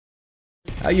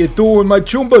How you doing, my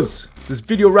Choombas? This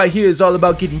video right here is all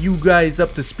about getting you guys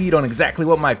up to speed on exactly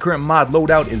what my current mod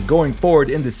loadout is going forward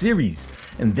in the series.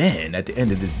 And then, at the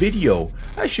end of this video,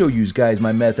 I show you guys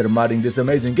my method of modding this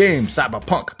amazing game,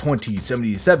 Cyberpunk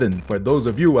 2077, for those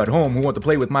of you at home who want to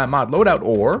play with my mod loadout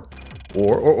or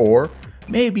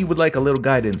maybe would like a little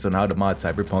guidance on how to mod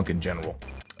Cyberpunk in general.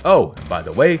 Oh, and by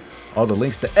the way, all the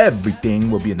links to everything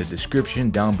will be in the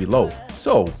description down below.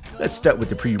 So, let's start with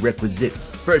the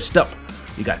prerequisites. First up,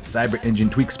 we got Cyber Engine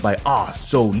tweaks by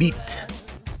Solite.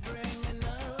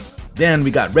 Then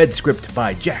we got Redscript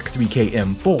by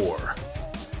Jack3KM4.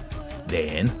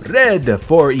 Then Red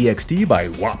 4EXT by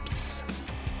Wops.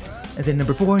 And then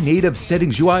number 4, Native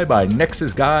Settings UI by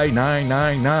Nexus Guy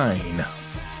 999.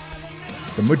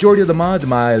 The majority of the mods in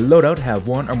my loadout have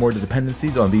one or more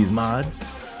dependencies on these mods.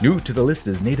 New to the list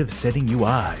is Native Setting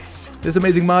UI. This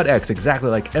amazing mod acts exactly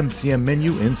like MCM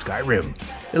menu in Skyrim.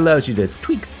 It allows you to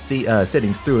tweak the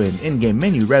settings through an in-game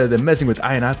menu rather than messing with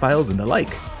INI files and the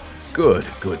like. Good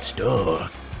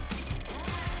stuff.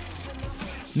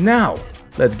 Now,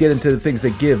 let's get into the things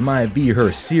that give my V her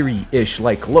Ciri-ish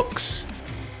like looks.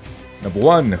 Number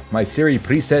 1, my Ciri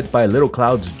preset by Little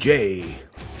Clouds J.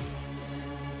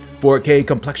 4K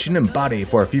complexion and body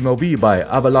for a female V by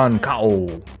Avalon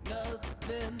Kao.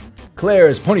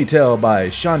 Claire's Ponytail by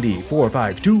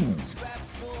Shandi452.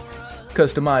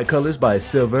 Custom eye colors by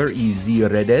Silver Easy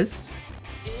Redes.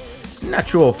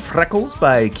 Natural freckles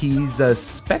by Keys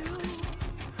Spect.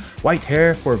 White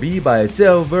hair for V by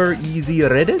Silver Easy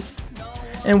Redes.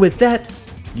 And with that,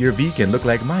 your V can look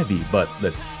like my V, but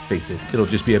let's face it, it'll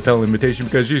just be a pale imitation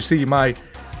because you see my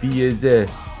V is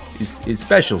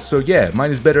special. So yeah,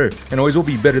 mine is better and always will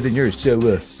be better than yours.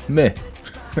 So meh.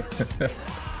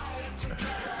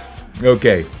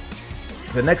 Okay,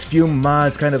 the next few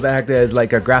mods kind of act as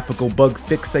like a graphical bug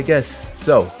fix, I guess.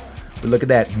 So, we look at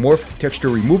that. Morph Texture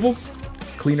Removal,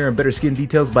 Cleaner and Better Skin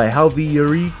Details by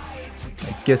Ciri.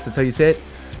 I guess that's how you say it.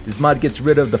 This mod gets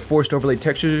rid of the forced overlay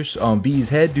textures on V's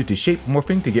head due to shape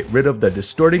morphing to get rid of the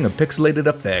distorting and pixelated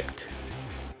effect.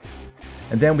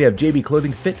 And then we have JB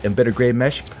Clothing Fit and Better Gray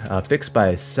Mesh fix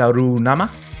by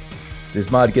Sarunama. This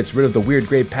mod gets rid of the weird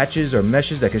gray patches or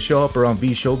meshes that can show up around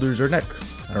V's shoulders or neck.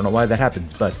 I don't know why that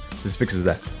happens, but this fixes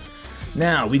that.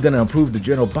 Now, we're gonna improve the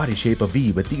general body shape of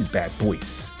V with these bad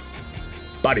boys.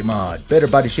 Body mod, Better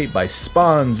Body Shape by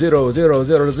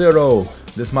Spawn0000.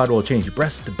 This mod will change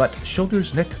breast, butt,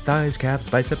 shoulders, neck, thighs, calves,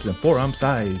 biceps, and forearm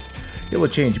size. It will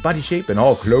change body shape in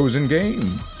all clothes in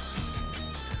game.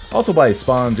 Also by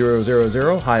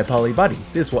Spawn000, High Poly Body.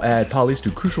 This will add polys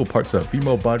to crucial parts of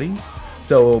female body,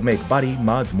 so it will make body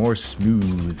mods more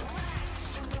smooth.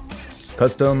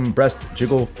 Custom Breast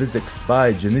Jiggle Physics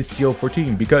by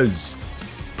Janicio14 because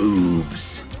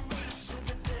boobs.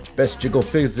 Best Jiggle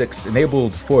Physics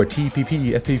enabled for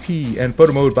TPP, FPP, and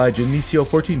Photomode by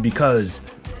Janicio14 because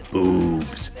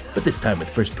boobs. But this time with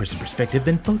first person perspective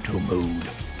and photo mode.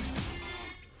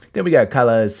 Then we got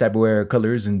Kala's Cyberware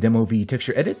Colors and Demo V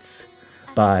Texture Edits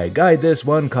by Guide This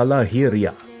One Kala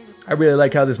Hiria. I really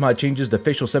like how this mod changes the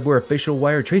facial Cyberware facial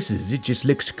wire traces. It just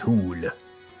looks cool.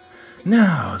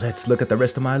 Now, let's look at the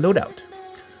rest of my loadout.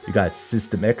 We got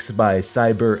System X by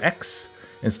CyberX.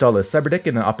 Install a Cyberdeck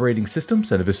in an operating system,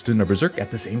 send a Vista and a Berserk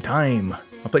at the same time.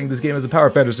 I'm playing this game as a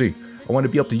power fantasy. I want to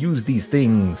be able to use these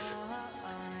things.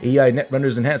 AI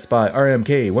Netrunners Enhanced by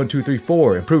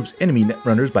RMK1234 improves enemy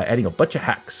netrunners by adding a bunch of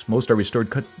hacks. Most are restored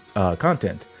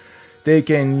content they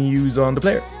can use on the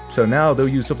player. So now they'll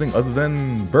use something other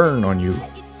than burn on you.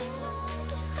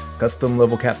 Custom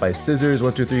level cap by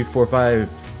Scissors123454321.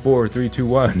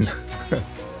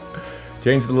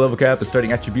 Change the level cap and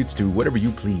starting attributes to whatever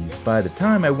you please. By the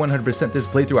time I 100% this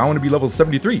playthrough, I want to be level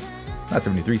 73. Not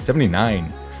 73,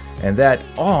 79. And that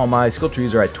all my skill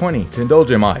trees are at 20 to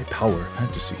indulge in my power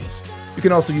fantasies. You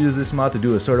can also use this mod to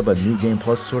do a sort of a new game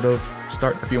plus sort of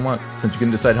start if you want, since you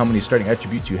can decide how many starting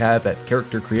attributes you have at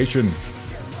character creation.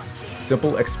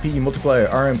 Simple XP multiplier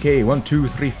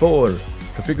RMK1234.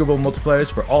 Configurable multipliers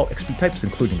for all XP types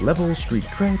including level, street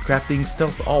cred, crafting,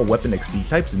 stealth, all weapon XP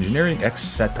types, engineering,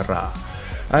 etc.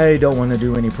 I don't want to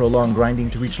do any prolonged grinding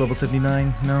to reach level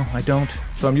 79. No, I don't.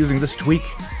 So I'm using this tweak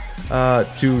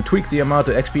to tweak the amount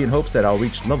of XP in hopes that I'll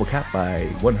reach level cap by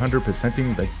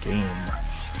 100%ing the game.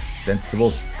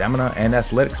 Sensible Stamina and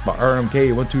Athletics by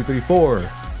RMK1234.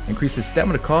 Increases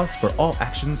stamina cost for all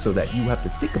actions so that you have to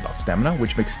think about stamina,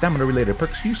 which makes stamina related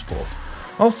perks useful.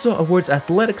 Also awards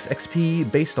athletics XP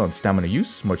based on stamina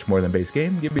use, much more than base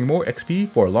game, giving more XP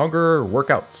for longer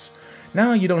workouts.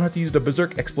 Now you don't have to use the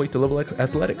Berserk exploit to level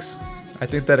athletics. I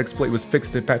think that exploit was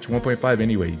fixed in patch 1.5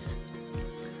 anyways.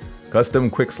 Custom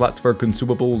quick slots for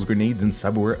consumables, grenades, and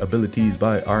cyberware abilities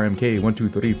by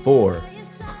RMK1234.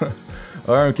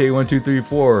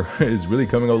 RMK1234 is really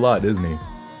coming a lot, isn't he?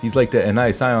 He's like the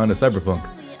NI Scion of Cyberpunk.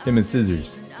 Him and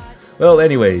Scissors. Well,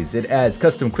 anyways, it adds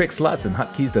custom quick slots and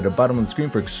hotkeys to the bottom of the screen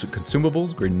for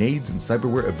consumables, grenades, and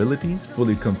cyberware abilities,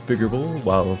 fully configurable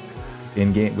while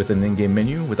in-game with an in-game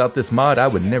menu. Without this mod, I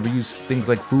would never use things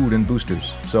like food and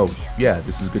boosters. So, yeah,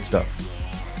 this is good stuff.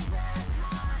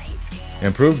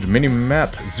 Improved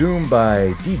mini-map zoom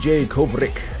by DJ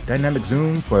Kovrik. Dynamic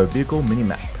zoom for a vehicle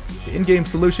mini-map. The in-game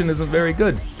solution isn't very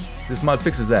good. This mod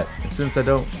fixes that, and since I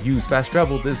don't use fast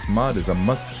travel, this mod is a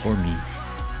must for me.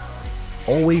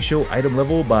 Always show item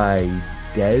level by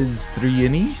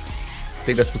Des3ini. I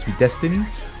think that's supposed to be Destiny.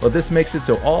 Well, this makes it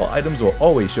so all items will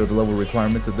always show the level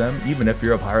requirements of them, even if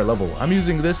you're of higher level. I'm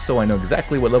using this so I know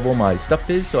exactly what level my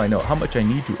stuff is, so I know how much I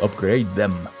need to upgrade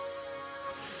them.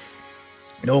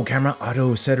 No camera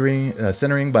auto centering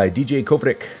by DJ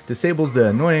Kovrik. Disables the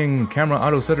annoying camera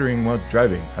auto centering while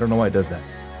driving. I don't know why it does that.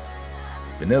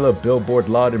 Vanilla billboard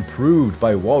LOD improved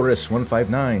by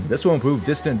Walrus159. This will improve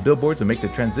distant billboards and make the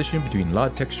transition between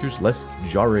LOD textures less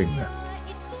jarring.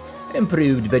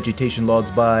 Improved vegetation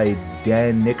LODs by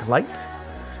Danik Light.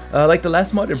 Like the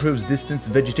last mod, improves distance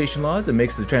vegetation LODs and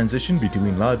makes the transition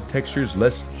between LOD textures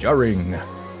less jarring.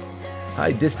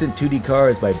 High distant 2D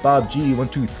cars by Bob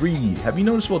G123. Have you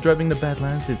noticed while driving the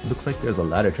Badlands, it looks like there's a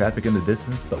lot of traffic in the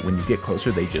distance, but when you get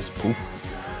closer, they just poof.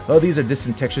 Oh, these are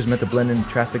distant textures meant to blend in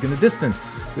traffic in the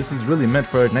distance. This is really meant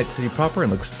for Night City proper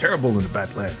and looks terrible in the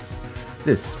Badlands.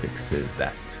 This fixes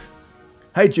that.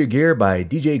 Hide your gear by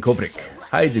DJ Kovrik.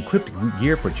 Hides equipped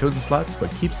gear for chosen slots,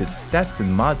 but keeps its stats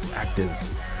and mods active.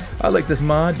 I like this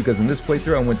mod because in this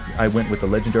playthrough I went with the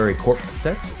legendary Corp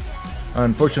set.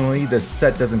 Unfortunately, this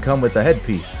set doesn't come with a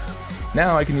headpiece.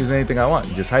 Now I can use anything I want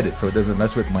and just hide it so it doesn't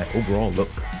mess with my overall look.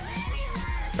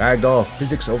 Ragdoll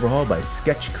Physics Overhaul by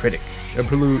Sketch Critic.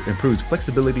 Improves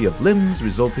flexibility of limbs,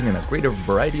 resulting in a greater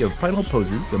variety of final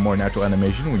poses and more natural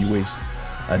animation when you waste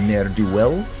a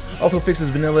ne'er-do-well. Also fixes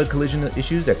vanilla collision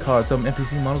issues that cause some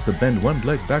NPC models to bend one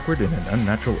leg backward in an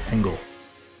unnatural angle.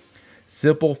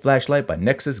 Simple Flashlight by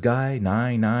Nexus Guy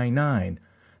 999.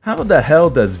 How the hell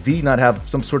does V not have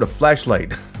some sort of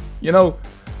flashlight? You know?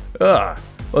 Well,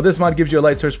 this mod gives you a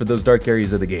light source for those dark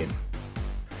areas of the game.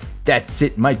 That's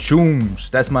it, my chooms.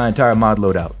 That's my entire mod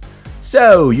loadout.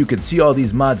 So, you can see all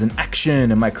these mods in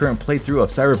action in my current playthrough of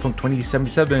Cyberpunk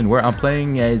 2077, where I'm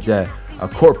playing as a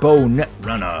Corpo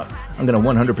Netrunner. I'm gonna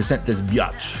 100% this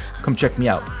biatch. Come check me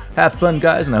out. Have fun,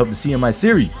 guys, and I hope to see you in my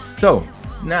series. So,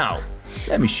 now,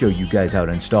 let me show you guys how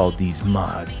to install these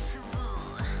mods.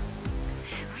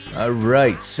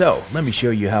 Alright, so let me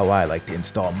show you how I like to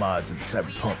install mods in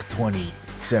Cyberpunk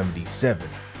 2077.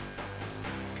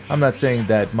 I'm not saying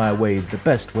that my way is the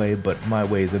best way, but my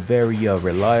way is a very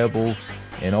reliable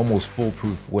and almost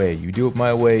foolproof way. You do it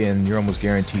my way and you're almost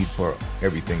guaranteed for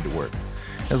everything to work.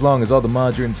 As long as all the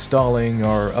mods you're installing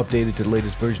are updated to the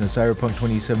latest version of Cyberpunk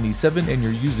 2077 and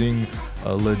you're using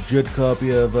a legit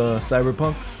copy of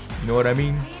Cyberpunk, you know what I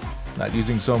mean? Not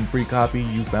using some free copy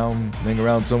you found laying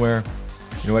around somewhere.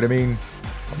 You know what I mean?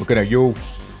 I'm looking at you.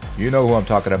 You know who I'm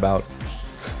talking about.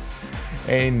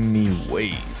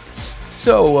 Anyways.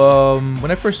 So,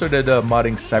 when I first started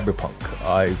modding Cyberpunk,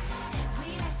 I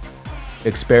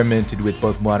experimented with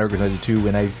both Mod Organizer 2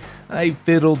 and I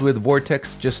fiddled with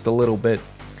Vortex just a little bit.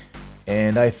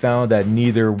 And I found that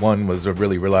neither one was a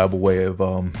really reliable way of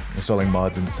installing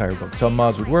mods into Cyberpunk. Some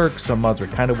mods would work, some mods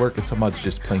would kind of work, and some mods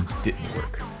just plain didn't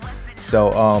work. So,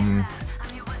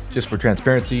 just for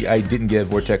transparency, I didn't give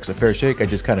Vortex a fair shake. I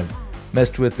just kind of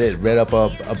messed with it, read up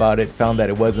about it, found that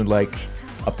it wasn't like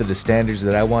up to the standards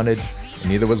that I wanted. And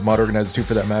neither was Mod Organizer 2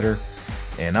 for that matter.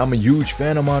 And I'm a huge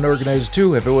fan of Mod Organizer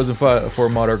 2. If it wasn't for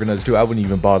Mod Organizer 2, I wouldn't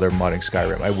even bother modding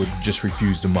Skyrim. I would just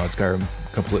refuse to mod Skyrim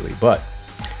completely. But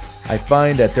I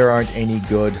find that there aren't any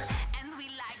good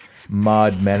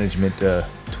mod management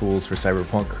tools for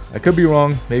Cyberpunk. I could be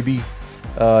wrong. Maybe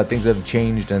things have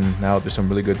changed and now there's some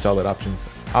really good solid options.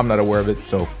 I'm not aware of it,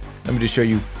 so let me just show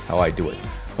you how I do it.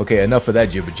 Okay, enough of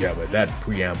that jibber jabber, that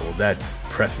preamble, that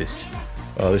preface.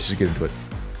 Let's just get into it.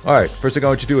 Alright, first thing I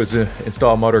want you to do is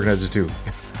install Mod Organizer 2.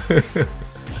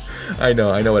 I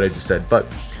know what I just said, but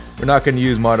we're not going to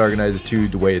use Mod Organizer 2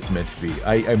 the way it's meant to be.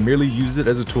 I merely use it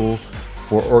as a tool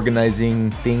for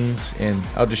organizing things, and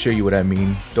I'll just show you what I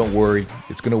mean. Don't worry,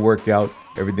 it's going to work out.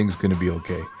 Everything's going to be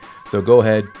okay. So go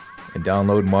ahead and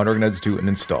download Mod Organizer 2 and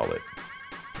install it.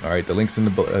 Alright, the link is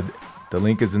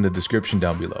in the description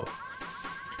down below.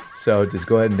 So just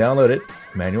go ahead and download it,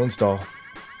 manual install,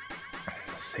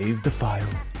 save the file,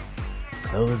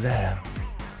 close that out,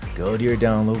 go to your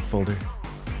download folder,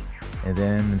 and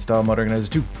then install Mod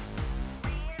Organizer 2.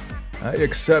 I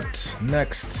accept.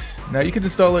 Next. Now you can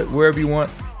install it wherever you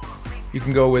want. You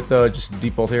can go with just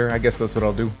default here. I guess that's what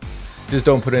I'll do. Just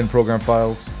don't put in program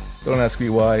files. Don't ask me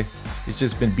why. It's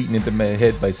just been beaten into my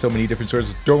head by so many different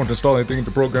sources. Don't install anything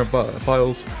into program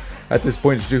files. At this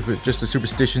point, it's just a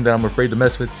superstition that I'm afraid to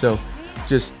mess with. So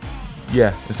just,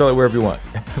 yeah, install it wherever you want.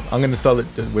 I'm going to install it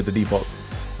with the default.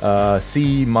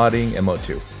 C, modding, and mod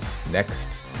 2. Next.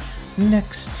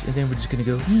 Next. And then we're just going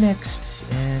to go next.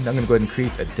 And I'm going to go ahead and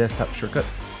create a desktop shortcut.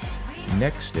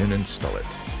 Next, and install it.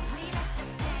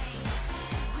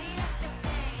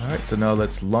 Alright, so now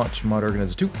let's launch Mod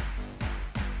Organizer 2.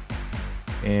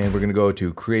 And we're going to go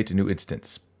to create a new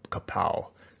instance. Kapow.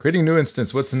 Creating a new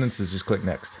instance. What's an instance? Just click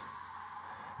next.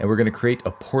 And we're going to create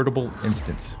a portable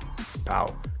instance.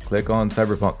 Pow. Click on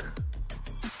Cyberpunk.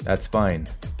 That's fine.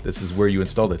 This is where you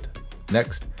installed it.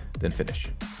 Next, then finish.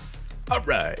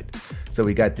 Alright. So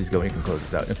we got this going. You can close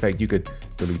this out. In fact, you could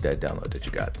delete that download that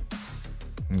you got.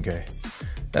 Okay.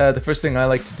 The first thing I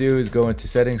like to do is go into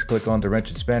settings, click on the wrench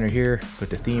and spanner here, put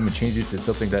the theme and change it to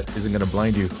something that isn't going to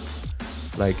blind you.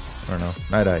 Like, I don't know,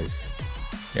 night eyes.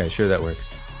 Yeah, sure, that works.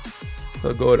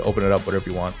 So go ahead and open it up, whatever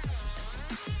you want.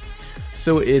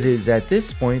 So it is at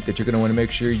this point that you're going to want to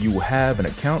make sure you have an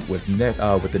account with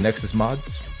the Nexus Mods.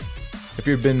 If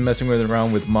you've been messing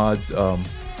around with mods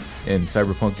in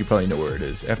Cyberpunk, you probably know where it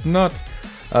is. If not,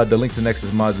 the link to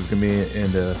Nexus Mods is going to be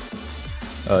in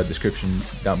the description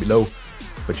down below,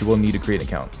 but you will need to create an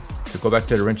account. So go back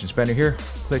to the wrench and spanner here,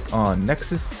 click on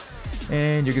Nexus,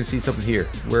 and you're going to see something here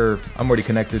where I'm already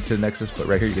connected to Nexus, but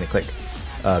right here you're going to click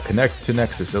connect to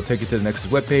Nexus. It'll take you to the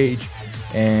Nexus webpage,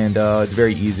 and it's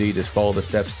very easy. Just follow the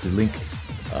steps to link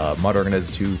Mod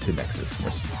Organizer 2 to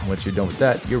Nexus. Once you're done with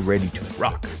that, you're ready to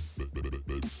rock.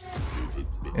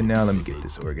 And now let me get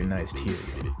this organized here.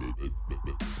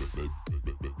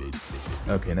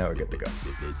 Okay, now we're good to go.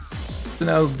 So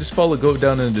now just go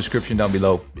down in the description down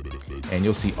below, and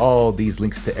you'll see all these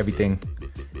links to everything.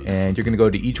 And you're going to go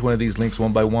to each one of these links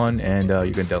one by one, and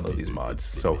you're going to download these mods.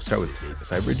 So start with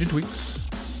Cyber Tweaks.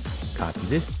 Copy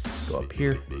this, go up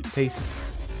here, paste,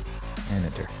 and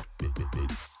enter. There we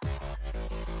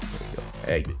go.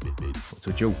 Hey, what's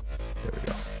with you? There we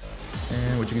go.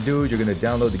 And what you can do is you're going to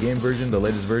download the game version, the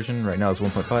latest version. Right now it's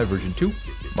 1.5, version 2.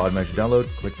 Mod Manager download,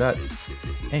 click that.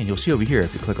 And you'll see over here,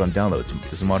 if you click on downloads,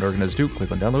 this is Mod Organizer 2,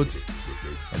 click on downloads.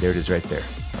 And there it is right there.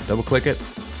 Now double click it.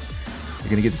 You're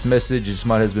going to get this message. This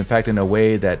mod has been packed in a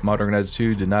way that Mod Organizer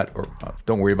 2 did not, or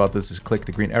don't worry about this. Just click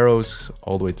the green arrows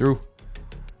all the way through.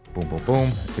 Boom, boom, boom,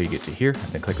 until you get to here, and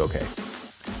then click OK.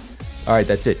 Alright,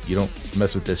 that's it. You don't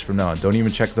mess with this from now on. Don't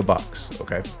even check the box,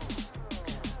 okay?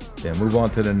 Then move on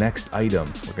to the next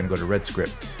item. We're going to go to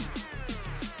Redscript.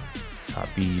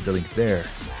 Copy the link there.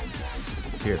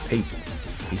 Here, paste.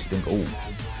 Paste and go. We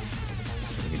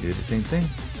can do the same thing.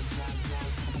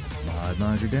 Mod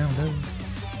Manager download.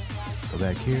 Go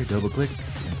back here, double click,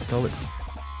 install it.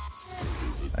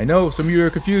 I know some of you are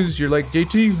confused. You're like,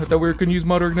 JT, I thought we were going to use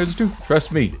Mod Organizer 2.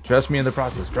 Trust me in the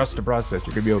process. Trust the process.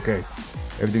 You're going to be okay.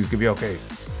 Everything's going to be okay.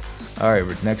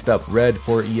 Alright, next up, Red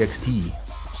for EXT.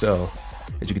 So,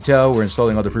 as you can tell, we're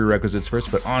installing all the prerequisites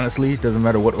first, but honestly, it doesn't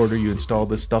matter what order you install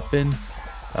this stuff in.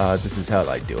 This is how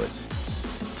I do it.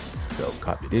 So,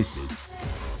 copy this.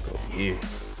 Go here.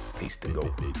 Paste and go.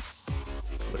 Go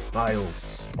to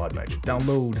files. Mod Manager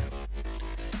download.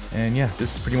 And yeah,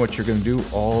 this is pretty much what you're going to do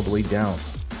all the way down.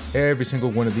 Every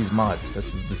single one of these mods.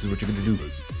 This is what you're going to do.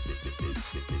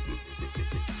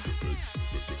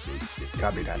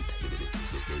 Copy that.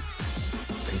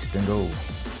 Paste and go.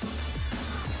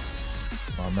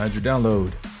 Mod Manager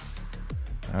download.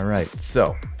 Alright,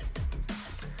 so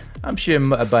I'm sure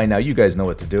by now you guys know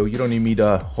what to do. You don't need me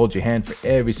to hold your hand for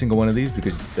every single one of these,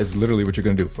 because that's literally what you're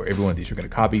going to do for every one of these. You're going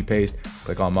to copy, paste,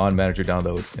 click on Mod Manager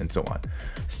download, and so on.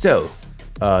 So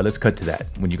let's cut to that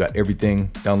when you got everything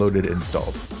downloaded and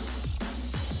installed.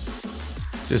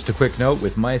 Just a quick note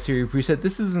with my Ciri preset,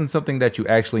 this isn't something that you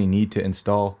actually need to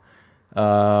install.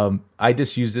 I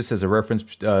just use this as a reference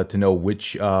to know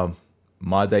which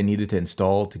mods I needed to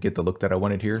install to get the look that I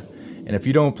wanted here. And if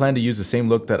you don't plan to use the same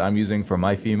look that I'm using for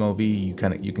my female V, you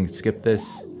can skip this.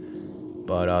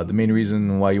 But the main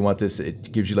reason why you want this,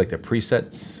 it gives you like the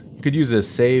presets. You could use a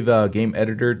save game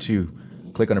editor to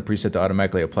click on a preset to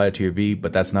automatically apply it to your V,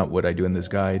 but that's not what I do in this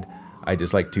guide. I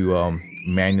just like to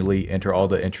manually enter all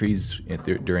the entries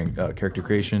during character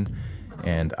creation.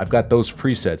 And I've got those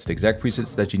presets, the exact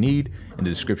presets that you need, in the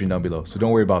description down below. So don't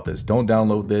worry about this. Don't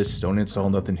download this. Don't install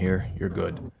nothing here. You're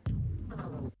good.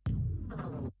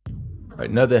 Alright,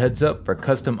 another heads up for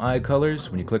custom eye colors.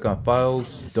 When you click on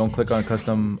files, don't click on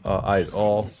custom eye at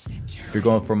all. If you're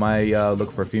going for my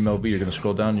look for female V, you're going to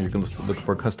scroll down and you're going to look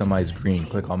for customized green.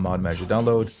 Click on Mod Manager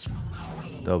Download,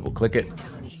 double click it,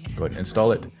 go ahead and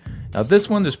install it. Now this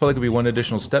one, there's probably going to be one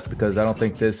additional step because I don't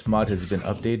think this mod has been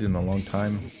updated in a long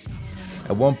time.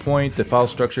 At one point, the file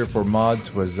structure for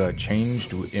mods was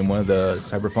changed in one of the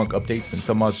Cyberpunk updates, and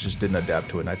some mods just didn't adapt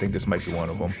to it, and I think this might be one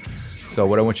of them. So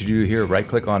what I want you to do here, right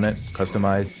click on it,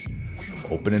 customize,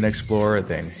 open an Explorer,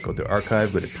 then go to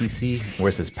Archive, go to PC, where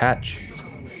it says Patch,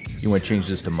 you want to change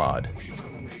this to Mod.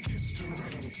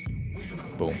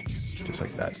 Boom, just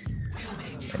like that,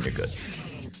 and you're good.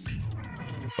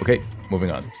 Okay, moving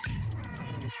on.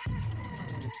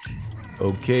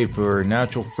 Okay, for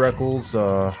natural freckles,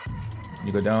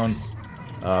 you go down,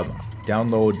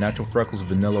 download Natural Freckles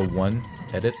Vanilla 1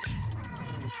 edit,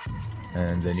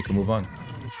 and then you can move on.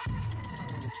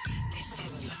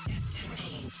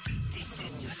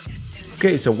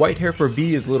 Okay, so white hair for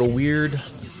V is a little weird.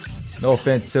 No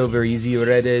offense, Silver, easy what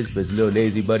it is, but it's a little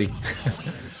lazy, buddy.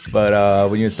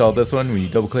 But when you install this one, when you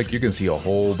double click, you can see a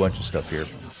whole bunch of stuff here.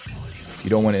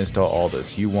 You don't want to install all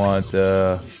this. You want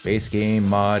the base game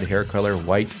mod hair color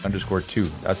white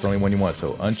 _2. That's the only one you want.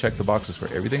 So uncheck the boxes for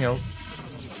everything else.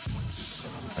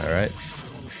 Alright.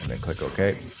 And then click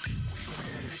OK.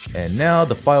 And now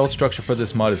the file structure for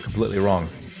this mod is completely wrong.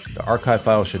 The archive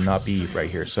file should not be right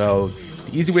here. So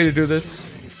the easy way to do this,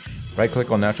 right click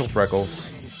on Natural Freckles,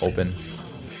 open.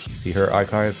 See her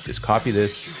archive, just copy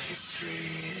this,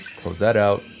 close that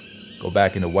out, go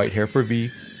back into white hair for V,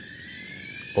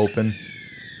 open,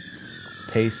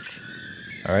 paste.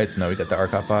 Alright, so now we got the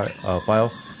archive file.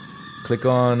 Click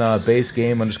on base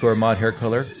game _ mod hair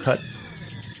color, cut,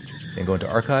 then go into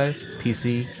archive,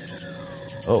 PC.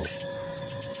 Oh,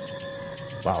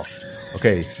 wow.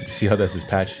 Okay, you see how this is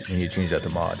patched and you change that to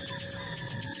mod.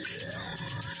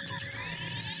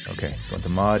 Okay, go into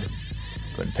mod, go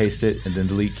ahead and paste it, and then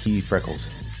delete key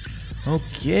freckles.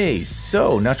 Okay,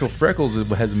 so Natural Freckles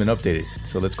hasn't been updated.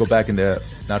 So let's go back into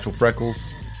Natural Freckles,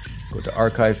 go to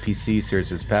Archive, PC, here it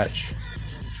says patch.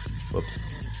 Whoops,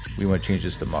 we want to change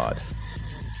this to mod.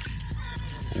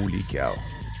 Holy cow.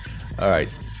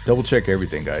 Alright, double check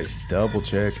everything, guys. Double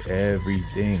check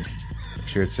everything. Make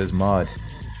sure it says mod.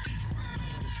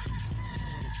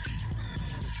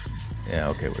 Yeah,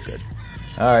 okay, we're good.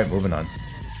 Alright, moving on.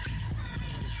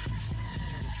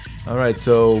 Alright,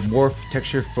 so Morph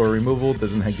Texture for Removal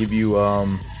doesn't give you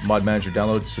Mod Manager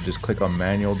download, so just click on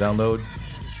Manual Download,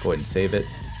 go ahead and save it,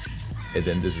 and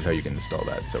then this is how you can install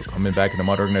that. So coming back into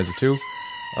Mod Organizer 2,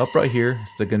 up right here,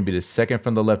 it's going to be the second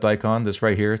from the left icon, this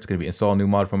right here, it's going to be Install New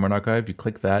Mod from an archive. You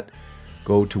click that,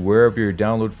 go to wherever your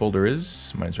download folder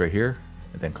is, mine's right here,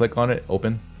 and then click on it,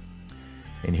 open,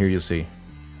 and here you'll see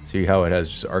how it has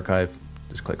just archive,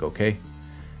 just click OK.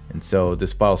 And so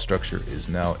this file structure is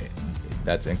now,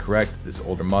 that's incorrect. This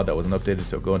older mod that wasn't updated,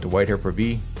 so go into white hair for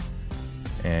V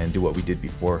and do what we did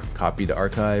before. Copy the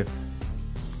archive,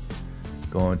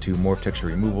 go into Morph Texture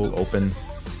Removal, open,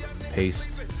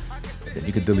 paste, and then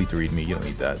you can delete the README, you don't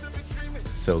need that.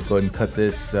 So go ahead and cut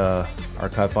this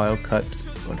archive file, cut,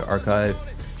 go into archive,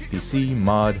 PC,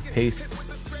 mod, paste,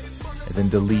 and then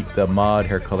delete the mod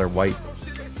hair color white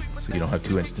so you don't have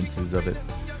two instances of it.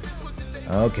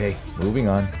 Okay, moving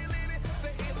on.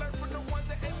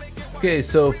 Okay,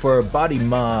 so for body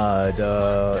mod,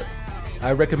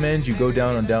 I recommend you go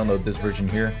down and download this version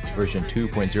here, version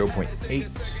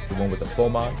 2.0.8, the one with the full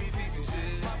mod.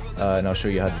 And I'll show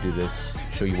you how to do this,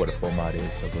 show you what a full mod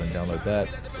is. So go ahead and download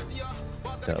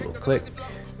that. Double click.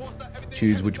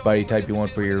 Choose which body type you want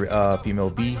for your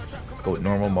female V. Go with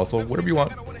normal, muscle, whatever you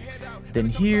want. Then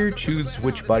here, choose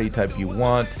which body type you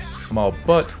want. Small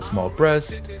butt, small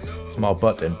breast, small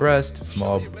butt and breast,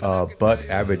 small butt,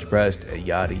 average breast,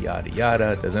 yada yada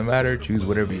yada. Doesn't matter, choose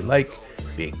whatever you like.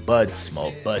 Big butts,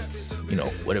 small butts, you know,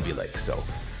 whatever you like. So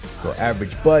go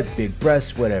average butt, big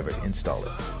breast, whatever, install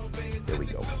it. There we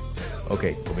go.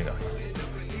 Okay, moving on.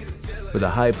 For the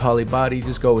high poly body,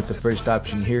 just go with the first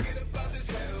option here.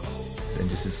 Then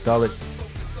just install it.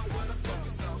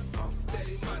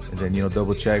 And then, you know,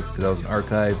 double check because that was an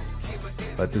archive.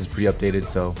 But this is pre-updated,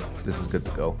 so this is good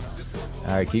to go.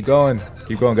 Alright, keep going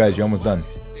guys, you're almost done.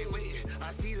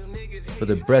 For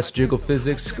the breast jiggle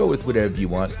physics, go with whatever you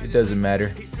want, it doesn't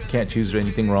matter, you can't choose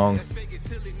anything wrong.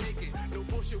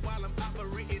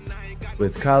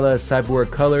 With Kala,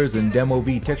 Cyberware colors, and Demo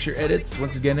V texture edits,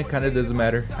 once again it kinda doesn't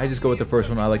matter. I just go with the first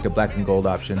one, I like the black and gold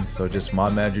option, so just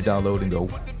Mod Manager download and go.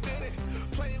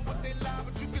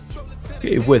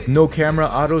 Okay, with no camera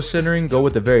auto centering, go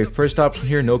with the very first option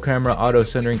here, no camera auto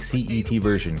centering CET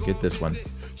version. Get this one.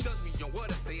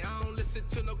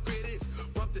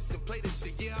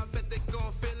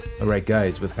 Alright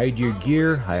guys, with Hide Your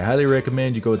Gear, I highly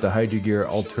recommend you go with the Hide Your Gear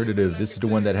alternative. This is the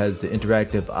one that has the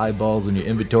interactive eyeballs in your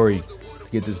inventory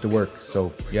to get this to work.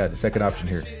 So yeah, the second option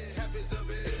here.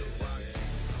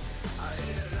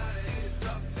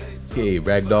 Okay,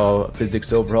 Ragdoll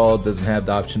Physics Overhaul doesn't have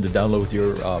the option to download with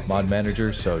your mod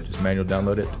manager, so just manual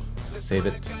download it, save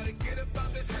it.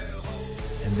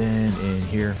 And then in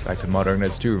here, back to Mod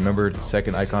Organizer 2, remember the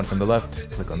second icon from the left,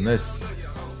 click on this,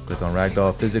 click on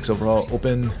Ragdoll Physics Overhaul,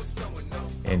 open.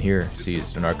 And here, see,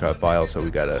 it's an archive file, so we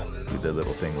gotta do the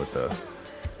little thing with the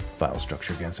file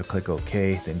structure again. So click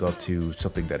OK, then go up to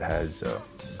something that has,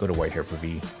 go to White Hair for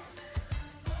V.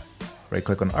 Right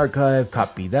click on archive,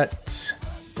 copy that,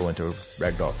 go into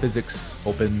Ragdoll Physics,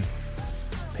 open,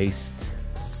 paste,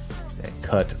 then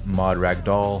cut mod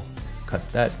Ragdoll, cut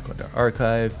that, go to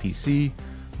archive, PC,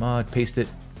 mod, paste it,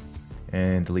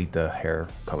 and delete the hair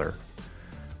color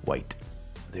white.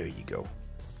 There you go.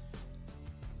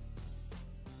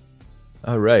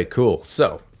 Alright, cool.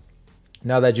 So,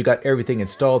 now that you got everything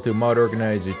installed through Mod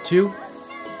Organizer 2,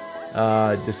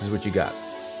 this is what you got.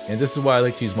 And this is why I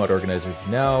like to use Mod Organizer.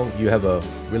 Now you have a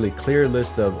really clear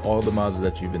list of all the mods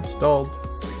that you've installed.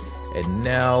 And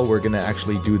now we're going to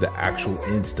actually do the actual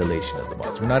installation of the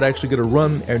mods. We're not actually going to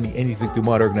run anything through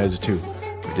Mod Organizer 2.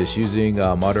 We're just using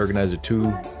Mod Organizer 2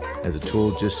 as a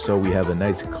tool just so we have a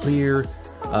nice, clear,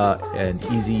 and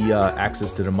easy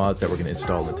access to the mods that we're going to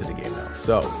install into the game now.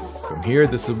 So, from here,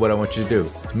 this is what I want you to do.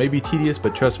 It may be tedious,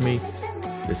 but trust me,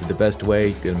 this is the best way.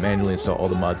 You can manually install all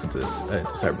the mods into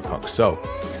Cyberpunk. So,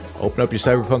 open up your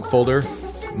Cyberpunk folder.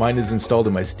 Mine is installed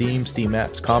in my Steam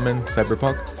Apps, Common,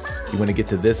 Cyberpunk. You want to get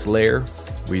to this layer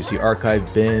where you see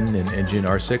Archive, Bin, and Engine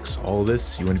R6. All of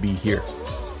this, you want to be here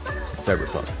in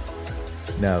Cyberpunk.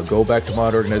 Now, go back to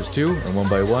Mod Organizer 2, and one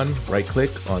by one,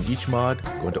 right-click on each mod,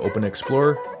 go into Open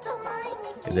Explorer,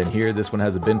 and then here, this one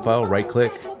has a bin file.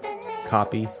 Right-click,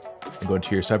 copy, and go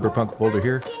into your Cyberpunk folder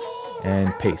here,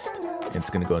 and paste. And it's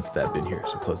going to go into that bin here.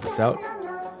 So close this out.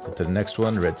 Go to the next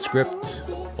one,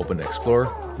 Redscript, Open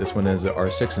Explorer. This one is a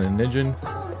R6 and an engine.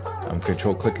 I'm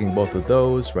control-clicking both of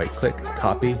those. Right-click,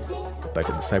 copy, back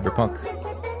into Cyberpunk,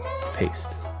 paste.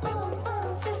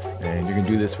 And you're going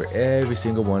to do this for every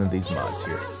single one of these mods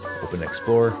here. Open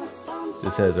Explorer.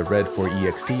 This has a red for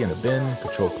EXT and a bin.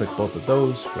 Control-click both of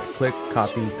those. Right-click,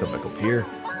 copy, come back up here,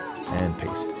 and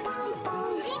paste.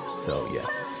 So yeah,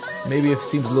 maybe it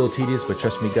seems a little tedious, but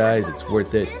trust me guys, it's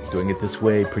worth it. Doing it this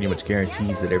way pretty much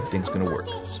guarantees that everything's going to work.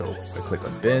 So I click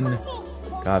on bin,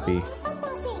 copy,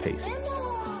 paste.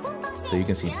 So you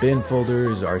can see bin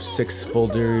folders, R6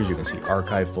 folders, you can see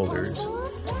archive folders,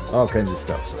 all kinds of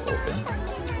stuff. So open,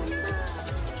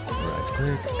 right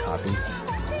click, copy,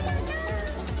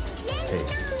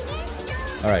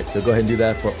 paste. Alright, so go ahead and do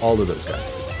that for all of those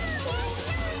guys.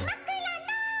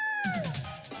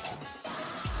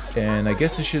 And I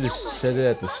guess I should have said it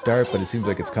at the start, but it seems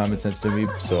like it's common sense to me,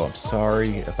 so I'm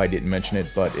sorry if I didn't mention it,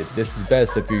 but this is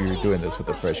best if you're doing this with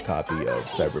a fresh copy of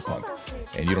Cyberpunk,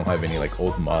 and you don't have any like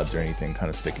old mods or anything kind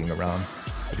of sticking around.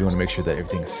 But you want to make sure that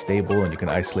everything's stable and you can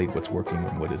isolate what's working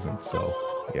and what isn't, so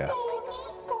yeah.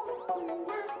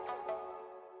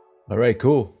 Alright,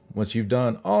 cool. Once you've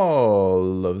done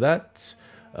all of that,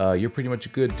 you're pretty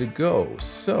much good to go.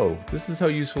 So this is how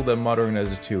useful that Mod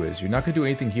Organizer 2 is. You're not going to do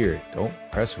anything here. Don't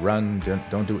press run.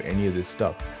 Don't do any of this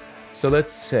stuff. So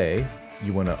let's say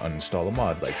you want to uninstall a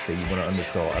mod. Like say you want to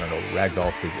uninstall, I don't know,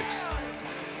 Ragdoll Physics.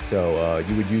 So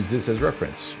you would use this as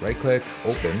reference. Right click,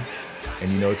 open, and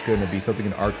you know it's going to be something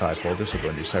in archive folder. So go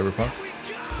into Cyberpunk,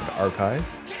 go to archive,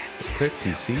 click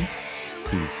PC,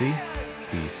 PC,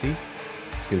 PC.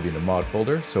 It's going to be in the mod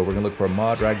folder. So we're going to look for a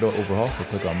mod Ragdoll overhaul. So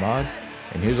click on mod.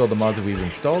 And here's all the mods that we've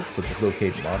installed, so just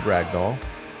locate mod Ragdoll,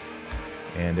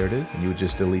 and there it is, and you would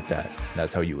just delete that.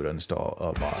 That's how you would uninstall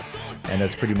a mod. And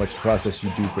that's pretty much the process you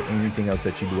do for anything else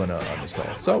that you do want to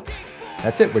uninstall. So,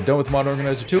 that's it, we're done with Mod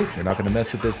Organizer 2. You're not going to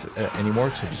mess with this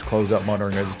anymore, so just close out Mod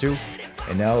Organizer 2.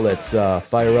 And now let's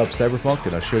fire up Cyberpunk,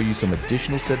 and I'll show you some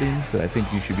additional settings that I think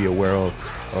you should be aware of,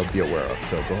 So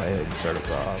go ahead and start up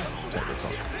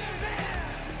Cyberpunk.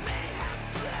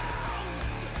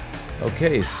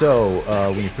 Okay, so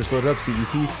when you first load it up, CET,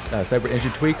 Cyber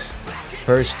Engine Tweaks.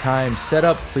 First time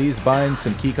setup, please bind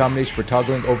some key combination for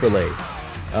toggling overlay.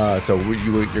 So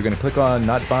you're going to click on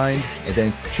not bind, and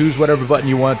then choose whatever button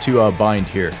you want to bind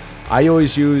here. I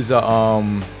always use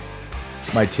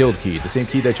my tilde key, the same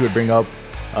key that you would bring up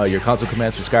your console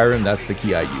commands for Skyrim. That's the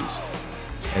key I use.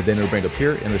 And then it'll bring up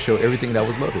here, and it'll show everything that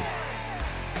was loaded.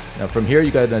 Now from here, you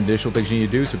got an additional things you need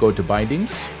to do, so go to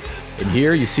bindings. And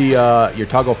here you see your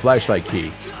toggle flashlight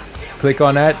key. Click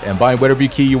on that and bind whatever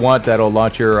key you want that'll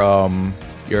launch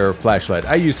your flashlight.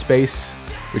 I use space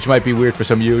which might be weird for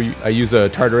some of you. I use a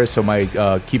Tartarus, so my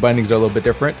key bindings are a little bit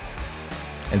different.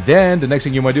 And then the next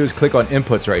thing you want to do is click on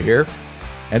inputs right here.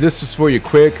 And this is for your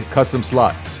quick custom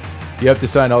slots. You have to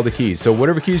assign all the keys. So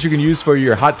whatever keys you can use for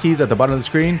your hotkeys at the bottom of the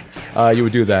screen, you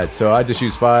would do that. So I just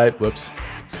use 5,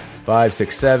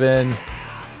 6, 7,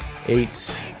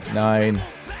 8, 9,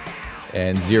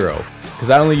 and 0. Because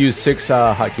I only use 6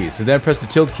 hotkeys. And then press the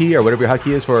tilde key or whatever your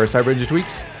hotkey is for Cyber Engine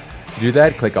tweaks. To do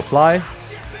that, click apply,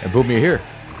 and boom, you're here.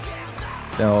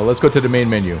 Now let's go to the main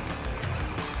menu.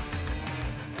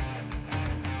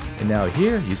 And now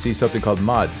here you see something called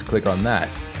mods. Click on that.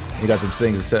 You got some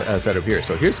things set up here.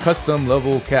 So here's custom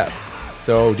level cap.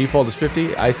 So default is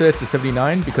 50. I set it to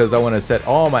 79 because I want to set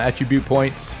all my attribute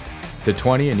points to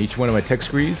 20 in each one of my tech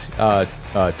trees.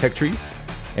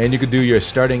 And you could do your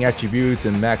starting attributes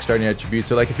and max starting attributes.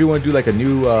 So like if you want to do like a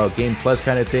new game plus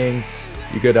kind of thing,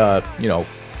 you could you know,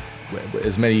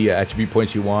 as many attribute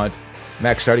points you want.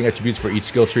 Max starting attributes for each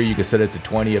skill tree, you can set it to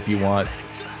 20 if you want.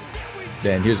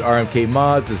 Then here's RMK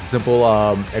mods. It's a simple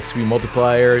XP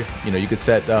multiplier. You know, you could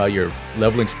set your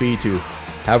leveling speed to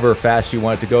however fast you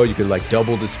want it to go. You could like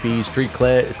double the speed, street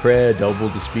cred, double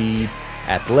the speed,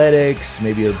 athletics,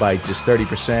 maybe by just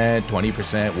 30%,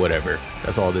 20%, whatever.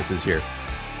 That's all this is here.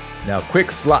 Now,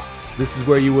 quick slots. This is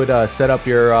where you would set up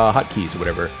your hotkeys or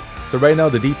whatever. So right now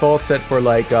the default set for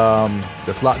like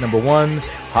the slot number 1,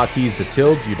 hotkey is the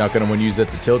tilde. You're not going to want to use that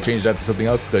to tilde. Change that to something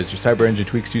else because your Cyber Engine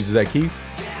tweaks uses that key.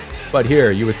 But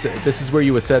here, you would this is where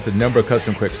you would set the number of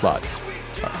custom quick slots.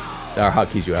 There are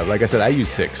hotkeys you have. Like I said, I use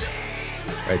 6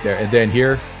 right there. And then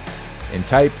here, in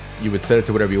type, you would set it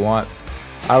to whatever you want.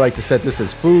 I like to set this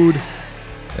as food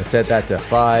and set that to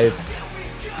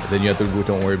 5. And then you have to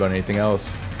don't worry about anything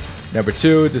else. Number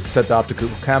 2, this is set to optical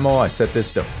camo. I set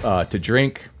this to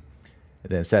drink.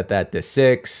 And then set that to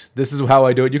 6. This is how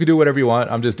I do it. You can do whatever you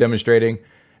want. I'm just demonstrating.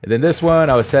 And then this one,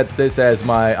 I would set this as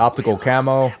my optical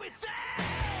camo.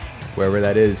 Wherever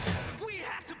that is.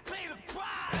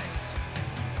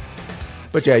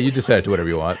 But yeah, you just set it to whatever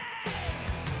you want.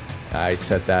 I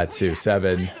set that to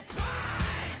 7.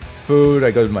 Food,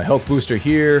 I go to my health booster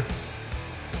here.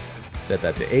 Set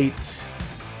that to 8.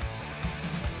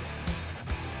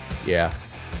 Yeah.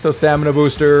 So stamina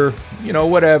booster, you know,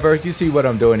 whatever. You see what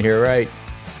I'm doing here, right?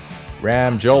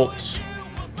 Ram jolt.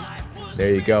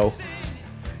 There you go.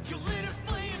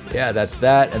 Yeah, that's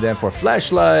that. And then for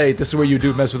flashlight, this is where you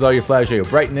do mess with all your flashlight, your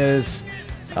brightness,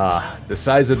 the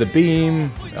size of the beam,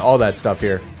 all that stuff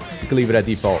here. You can leave it at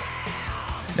default.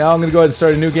 Now I'm going to go ahead and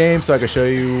start a new game so I can show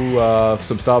you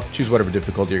some stuff. Choose whatever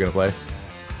difficulty you're going to play.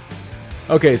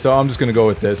 Okay, so I'm just going to go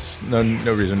with this. No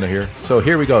reason to here. So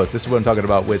here we go. This is what I'm talking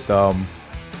about with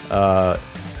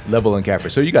level and capper.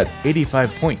 So you got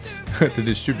 85 points to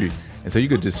distribute. And so you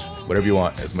could just, whatever you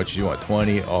want, as much as you want,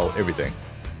 20, everything.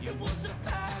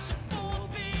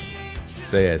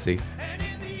 So yeah, see.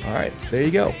 Alright, there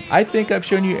you go. I think I've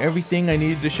shown you everything I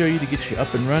needed to show you to get you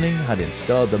up and running, how to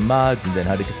install the mods, and then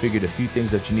how to configure the few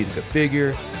things that you need to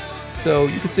configure. So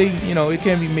you can see, you know, it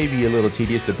can be maybe a little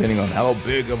tedious depending on how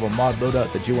big of a mod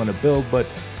loadout that you want to build, but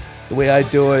the way I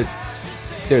do it,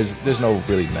 there's no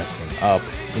really messing up.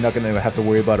 You're not going to have to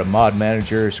worry about a mod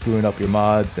manager screwing up your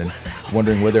mods and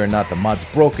wondering whether or not the mod's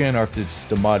broken or if it's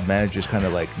the mod manager's kind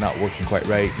of like not working quite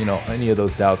right. You know, any of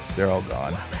those doubts, they're all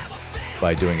gone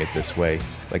by doing it this way.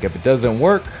 Like if it doesn't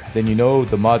work, then you know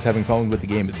the mod's having problems with the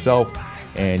game itself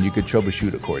and you could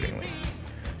troubleshoot accordingly.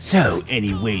 So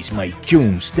anyways, my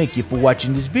Chooms, thank you for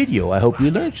watching this video. I hope you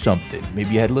learned something.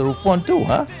 Maybe you had a little fun too,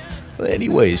 huh? But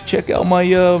anyways, check out my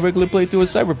regular playthrough of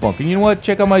Cyberpunk. And you know what?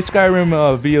 Check out my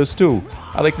Skyrim videos too.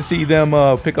 I like to see them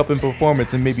pick up in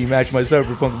performance and maybe match my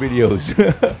Cyberpunk videos.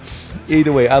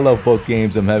 Either way, I love both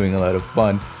games. I'm having a lot of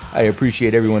fun. I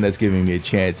appreciate everyone that's giving me a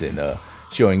chance and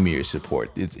showing me your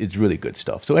support. It's really good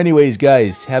stuff. So anyways,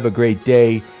 guys, have a great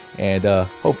day, and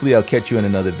hopefully I'll catch you in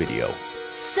another video.